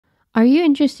Are you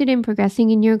interested in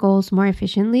progressing in your goals more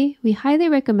efficiently? We highly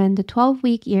recommend the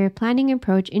 12-week year planning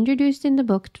approach introduced in the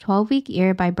book 12-Week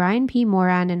Year by Brian P.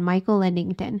 Moran and Michael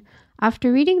Lendington.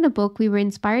 After reading the book, we were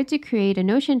inspired to create a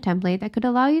Notion template that could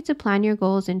allow you to plan your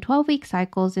goals in 12-week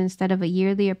cycles instead of a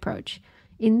yearly approach.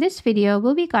 In this video,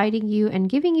 we'll be guiding you and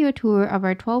giving you a tour of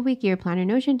our 12-week year planner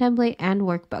Notion template and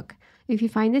workbook. If you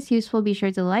find this useful, be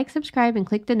sure to like, subscribe, and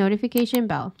click the notification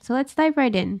bell. So let's dive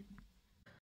right in.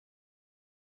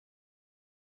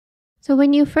 So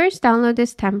when you first download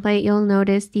this template, you'll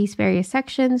notice these various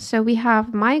sections. So we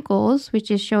have My Goals, which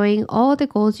is showing all the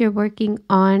goals you're working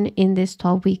on in this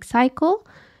 12-week cycle.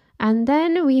 And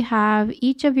then we have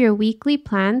each of your weekly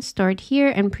plans stored here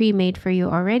and pre-made for you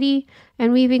already.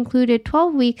 And we've included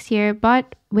 12 weeks here,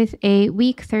 but with a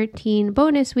week 13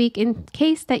 bonus week in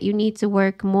case that you need to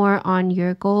work more on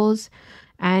your goals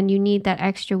and you need that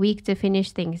extra week to finish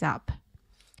things up.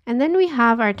 And then we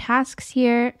have our tasks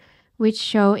here, which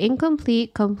show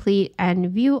incomplete, complete,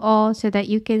 and view all so that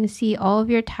you can see all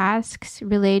of your tasks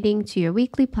relating to your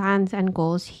weekly plans and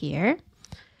goals here.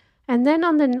 And then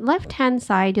on the left-hand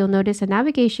side, you'll notice a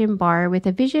navigation bar with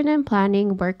a vision and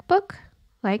planning workbook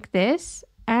like this.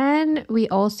 And we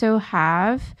also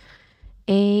have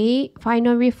a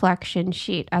final reflection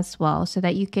sheet as well so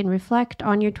that you can reflect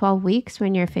on your 12 weeks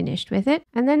when you're finished with it.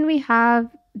 And then we have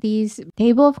these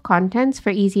table of contents for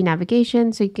easy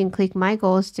navigation. So you can click My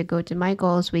Goals to go to My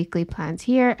Goals, weekly plans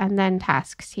here, and then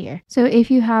tasks here. So if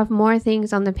you have more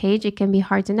things on the page, it can be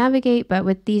hard to navigate, but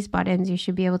with these buttons, you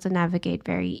should be able to navigate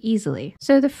very easily.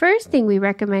 So the first thing we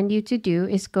recommend you to do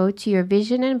is go to your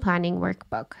vision and planning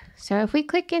workbook. So if we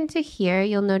click into here,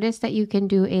 you'll notice that you can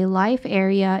do a life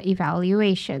area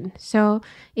evaluation. So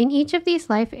in each of these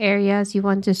life areas, you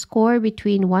want to score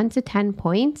between 1 to 10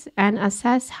 points and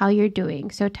assess how you're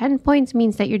doing. So 10 points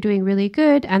means that you're doing really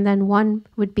good, and then 1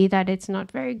 would be that it's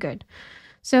not very good.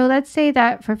 So let's say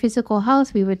that for physical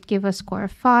health, we would give a score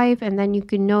of 5, and then you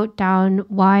can note down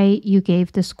why you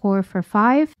gave the score for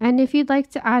 5. And if you'd like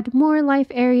to add more life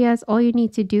areas, all you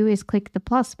need to do is click the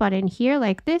plus button here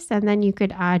like this, and then you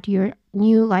could add your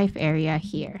new life area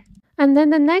here. And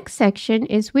then the next section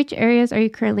is which areas are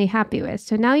you currently happy with.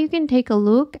 So now you can take a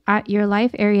look at your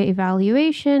life area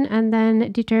evaluation and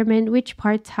then determine which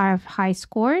parts have high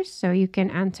scores. So you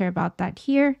can answer about that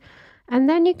here. And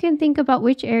then you can think about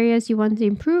which areas you want to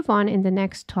improve on in the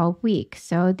next 12 weeks.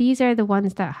 So these are the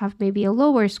ones that have maybe a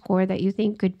lower score that you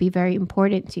think could be very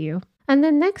important to you. And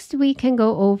then next we can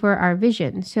go over our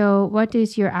vision. So what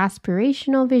is your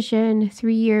aspirational vision,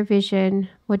 3-year vision,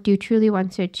 what do you truly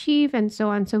want to achieve, and so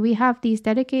on. So we have these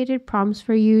dedicated prompts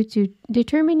for you to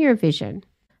determine your vision.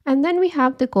 And then we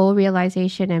have the goal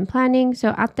realization and planning.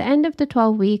 So at the end of the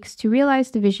 12 weeks, to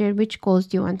realize the vision, which goals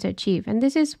do you want to achieve? And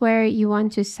this is where you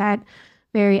want to set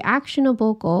very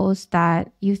actionable goals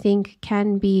that you think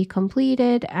can be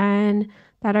completed and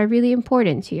that are really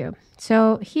important to you.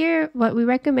 So here, what we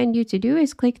recommend you to do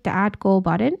is click the Add Goal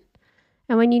button.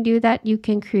 And when you do that, you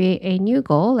can create a new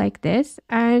goal like this,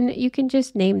 and you can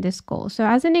just name this goal. So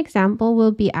as an example,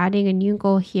 we'll be adding a new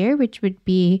goal here, which would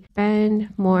be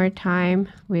spend more time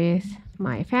with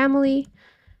my family.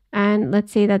 And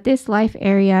let's say that this life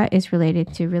area is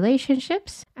related to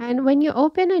relationships. And when you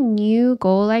open a new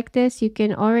goal like this, you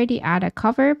can already add a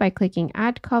cover by clicking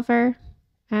Add Cover.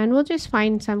 And we'll just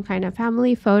find some kind of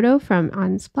family photo from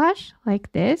Unsplash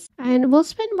like this. And we'll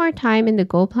spend more time in the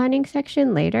goal planning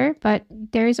section later, but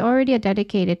there's already a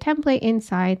dedicated template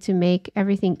inside to make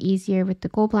everything easier with the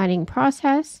goal planning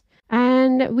process.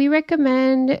 And we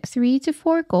recommend 3 to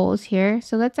 4 goals here.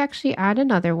 So let's actually add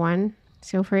another one.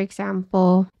 So for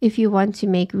example, if you want to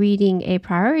make reading a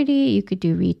priority, you could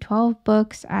do read 12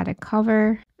 books, add a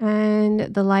cover, and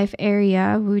the life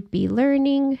area would be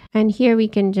learning. And here we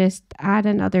can just add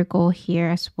another goal here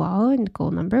as well, and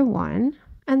goal number 1.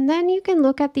 And then you can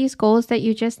look at these goals that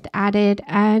you just added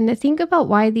and think about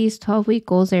why these 12-week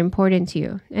goals are important to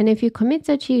you. And if you commit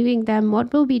to achieving them,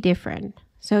 what will be different?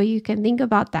 So you can think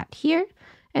about that here.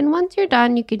 And once you're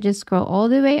done, you can just scroll all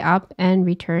the way up and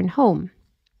return home.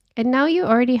 And now you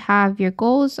already have your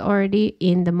goals already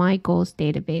in the My Goals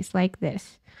database like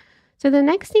this. So the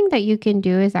next thing that you can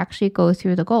do is actually go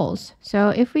through the goals. So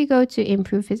if we go to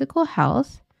improve physical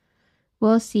health,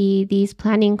 we'll see these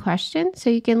planning questions. So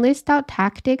you can list out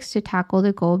tactics to tackle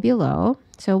the goal below.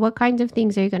 So what kinds of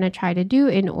things are you going to try to do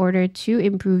in order to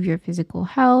improve your physical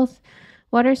health?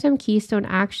 What are some keystone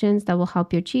actions that will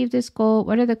help you achieve this goal?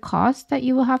 What are the costs that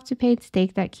you will have to pay to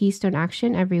take that keystone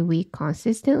action every week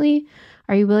consistently?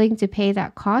 Are you willing to pay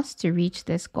that cost to reach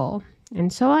this goal?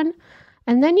 And so on.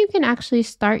 And then you can actually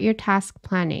start your task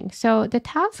planning. So the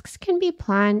tasks can be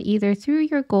planned either through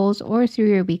your goals or through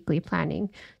your weekly planning.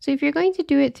 So if you're going to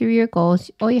do it through your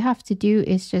goals, all you have to do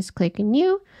is just click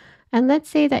new. And let's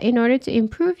say that in order to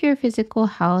improve your physical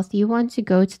health, you want to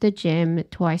go to the gym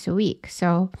twice a week.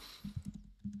 So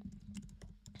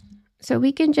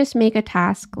we can just make a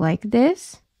task like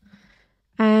this.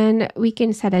 And we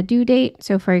can set a due date.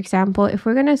 So for example, if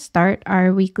we're going to start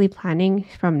our weekly planning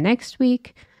from next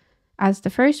week as the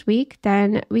first week,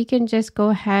 then we can just go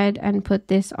ahead and put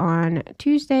this on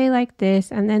Tuesday like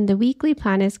this. And then the weekly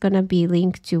plan is going to be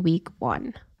linked to week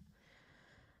 1.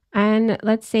 And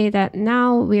let's say that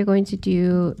now we're going to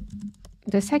do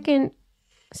the second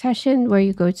session where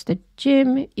you go to the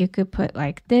gym. You could put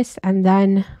like this, and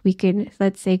then we can,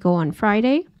 let's say, go on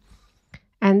Friday.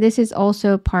 And this is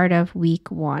also part of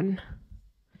week 1.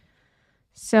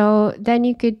 So then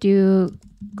you could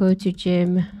go to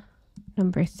gym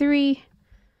number 3.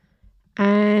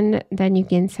 And then you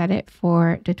can set it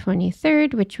for the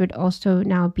 23rd, which would also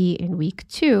now be in week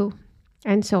 2,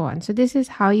 and so on. So this is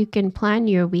how you can plan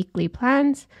your weekly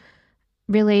plans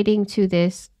relating to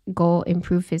this goal,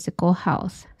 improve physical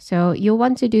health. So you'll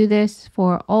want to do this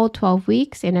for all 12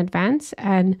 weeks in advance,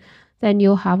 and then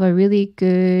you'll have a really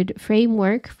good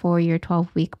framework for your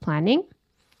 12-week planning.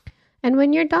 And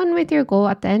when you're done with your goal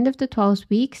at the end of the 12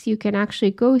 weeks, you can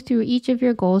actually go through each of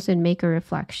your goals and make a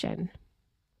reflection.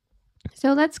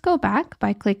 So let's go back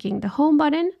by clicking the home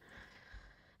button.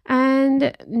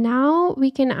 And now we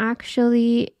can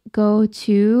actually go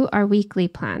to our weekly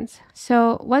plans.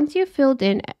 So once you've filled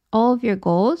in all of your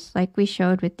goals, like we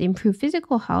showed with the improved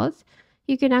physical health,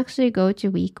 you can actually go to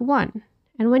week 1.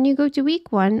 And when you go to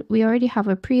week 1, we already have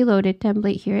a preloaded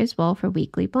template here as well for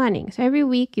weekly planning. So every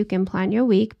week you can plan your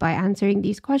week by answering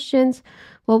these questions.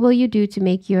 What will you do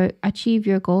to achieve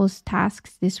your goals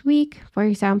tasks this week, for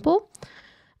example,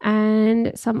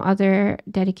 and some other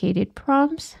dedicated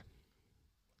prompts.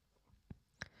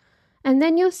 And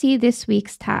then you'll see this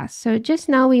week's task. So just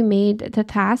now we made the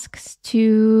tasks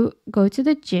to go to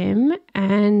the gym,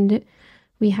 and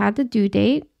we had the due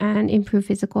date and improve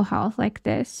physical health like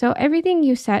this. So everything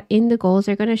you set in the goals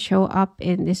are going to show up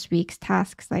in this week's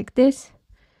tasks like this.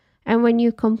 And when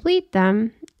you complete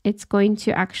them, it's going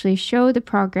to actually show the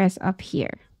progress up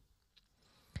here.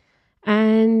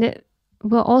 And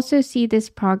we'll also see this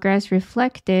progress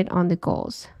reflected on the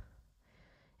goals.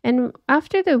 And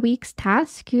after the week's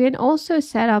task, you can also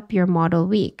set up your model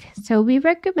week. So we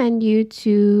recommend you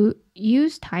to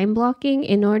use time blocking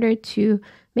in order to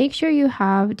make sure you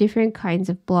have different kinds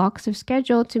of blocks of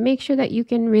schedule to make sure that you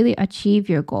can really achieve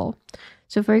your goal.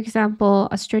 So for example,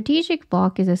 a strategic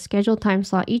block is a scheduled time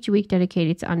slot each week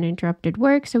dedicated to uninterrupted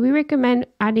work. So we recommend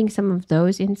adding some of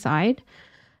those inside,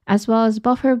 as well as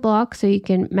buffer blocks so you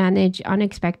can manage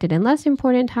unexpected and less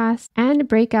important tasks, and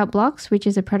breakout blocks, which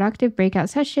is a productive breakout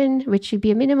session, which should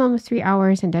be a minimum of 3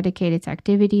 hours and dedicated to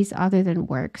activities other than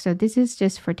work. So this is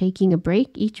just for taking a break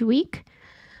each week.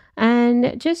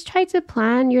 And just try to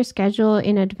plan your schedule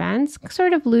in advance,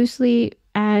 sort of loosely,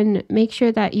 and make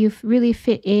sure that you really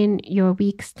fit in your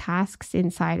week's tasks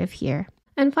inside of here.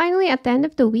 And finally, at the end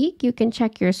of the week, you can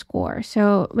check your score.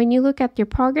 So when you look at your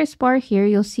progress bar here,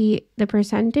 you'll see the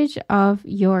percentage of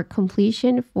your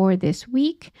completion for this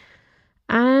week.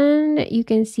 And you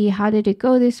can see how did it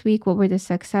go this week, what were the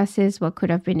successes, what could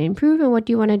have been improved, and what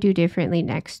do you want to do differently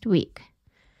next week.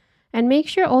 And make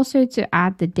sure also to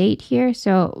add the date here.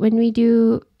 So when we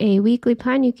do a weekly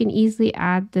plan, you can easily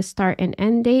add the start and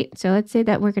end date. So let's say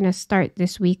that we're going to start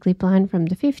this weekly plan from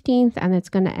the 15th and it's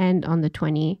going to end on the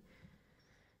 21st.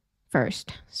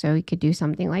 So we could do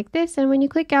something like this. And when you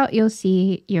click out, you'll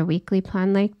see your weekly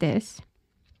plan like this.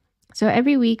 So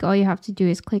every week, all you have to do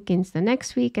is click into the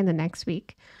next week and the next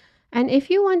week. And if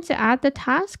you want to add the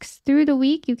tasks through the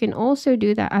week, you can also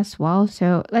do that as well.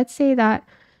 So let's say that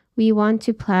we want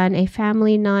to plan a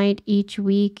family night each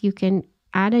week. You can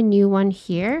add a new one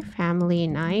here, family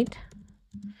night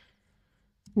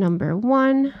number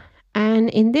 1. And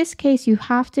in this case, you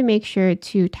have to make sure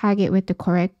to tag it with the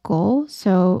correct goal.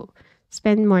 So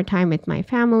spend more time with my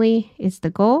family is the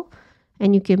goal.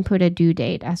 And you can put a due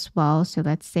date as well. So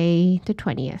let's say the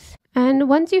 20th. And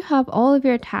once you have all of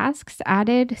your tasks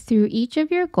added through each of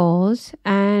your goals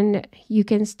and you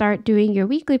can start doing your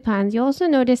weekly plans, you'll also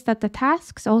notice that the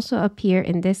tasks also appear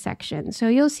in this section. So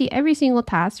you'll see every single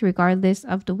task regardless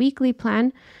of the weekly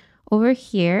plan over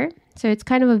here. So it's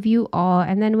kind of a view all.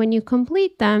 And then when you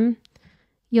complete them,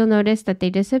 you'll notice that they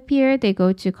disappear. They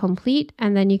go to complete,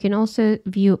 and then you can also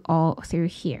view all through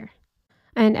here.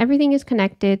 And everything is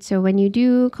connected. So when you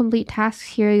do complete tasks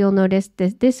here, you'll notice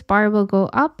that this bar will go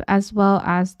up as well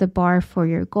as the bar for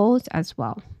your goals as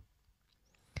well.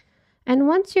 And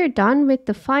once you're done with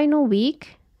the final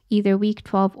week, either week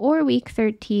 12 or week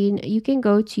 13, you can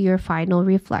go to your final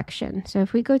reflection. So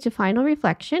if we go to final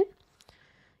reflection,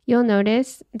 you'll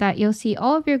notice that you'll see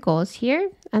all of your goals here,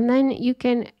 and then you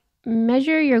can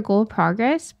measure your goal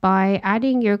progress by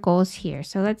adding your goals here.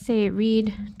 So let's say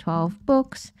read 12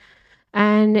 books.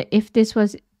 And if this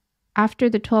was after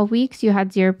the 12 weeks, you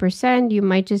had 0%, you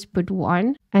might just put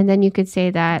 1. And then you could say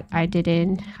that I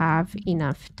didn't have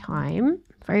enough time,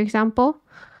 for example.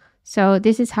 So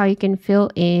this is how you can fill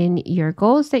in your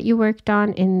goals that you worked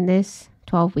on in this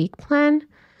 12-week plan.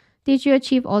 Did you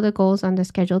achieve all the goals on the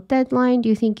scheduled deadline? Do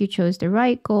you think you chose the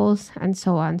right goals? And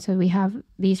so on. So we have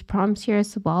these prompts here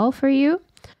as well for you.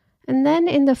 And then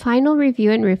in the final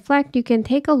review and reflect, you can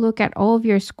take a look at all of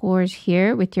your scores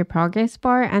here with your progress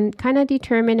bar and kind of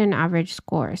determine an average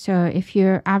score. So if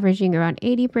you're averaging around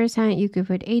 80%, you could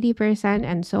put 80%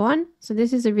 and so on. So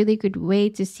this is a really good way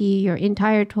to see your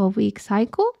entire 12-week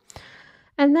cycle.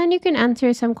 And then you can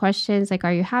answer some questions like,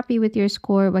 are you happy with your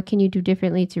score? What can you do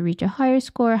differently to reach a higher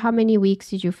score? How many weeks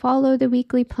did you follow the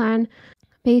weekly plan?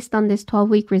 Based on this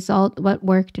 12-week result, what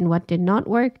worked and what did not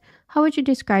work? How would you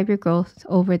describe your growth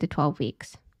over the 12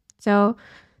 weeks? So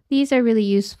these are really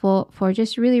useful for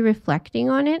just really reflecting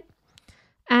on it.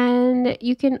 And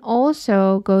you can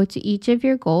also go to each of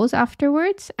your goals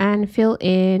afterwards and fill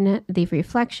in the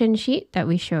reflection sheet that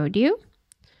we showed you.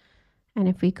 And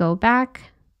if we go back,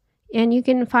 and you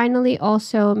can finally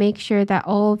also make sure that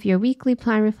all of your weekly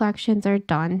plan reflections are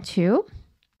done too.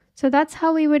 So that's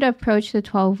how we would approach the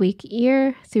 12-week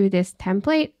year through this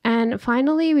template. And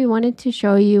finally, we wanted to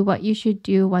show you what you should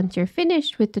do once you're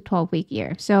finished with the 12-week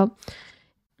year. So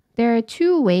there are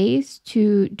 2 ways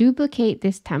to duplicate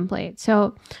this template.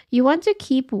 So you want to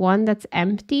keep one that's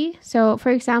empty. So for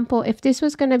example, if this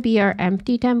was going to be our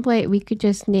empty template, we could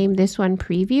just name this one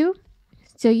preview.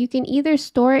 So you can either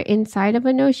store it inside of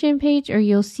a Notion page or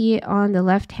you'll see it on the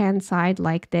left-hand side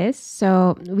like this.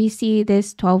 So we see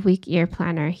this 12-week year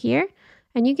planner here,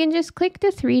 and you can just click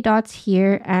the 3 dots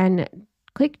here and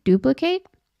click duplicate.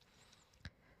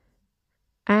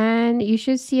 And you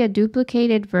should see a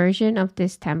duplicated version of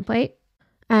this template,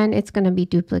 and it's going to be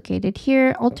duplicated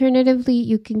here. Alternatively,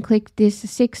 you can click these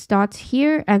 6 dots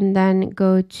here and then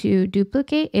go to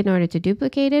duplicate in order to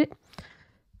duplicate it.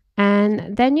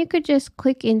 And then you could just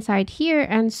click inside here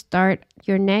and start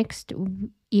your next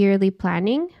yearly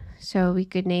planning. So we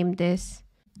could name this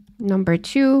number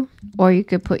 2, or you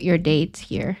could put your dates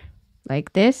here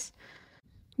like this.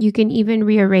 You can even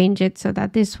rearrange it so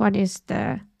that this one is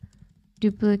the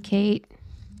duplicate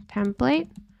template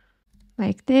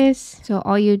like this. So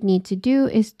all you'd need to do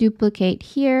is duplicate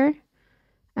here,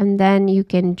 and then you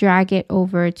can drag it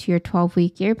over to your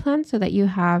 12-week year plan so that you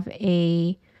have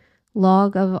a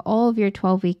log of all of your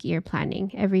 12-week year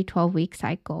planning every 12-week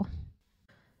cycle.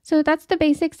 So that's the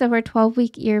basics of our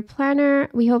 12-week year planner.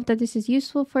 We hope that this is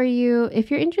useful for you. If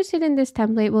you're interested in this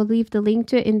template, we'll leave the link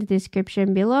to it in the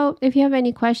description below. If you have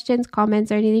any questions,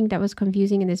 comments, or anything that was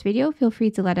confusing in this video, feel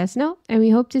free to let us know, and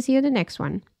we hope to see you in the next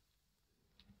one.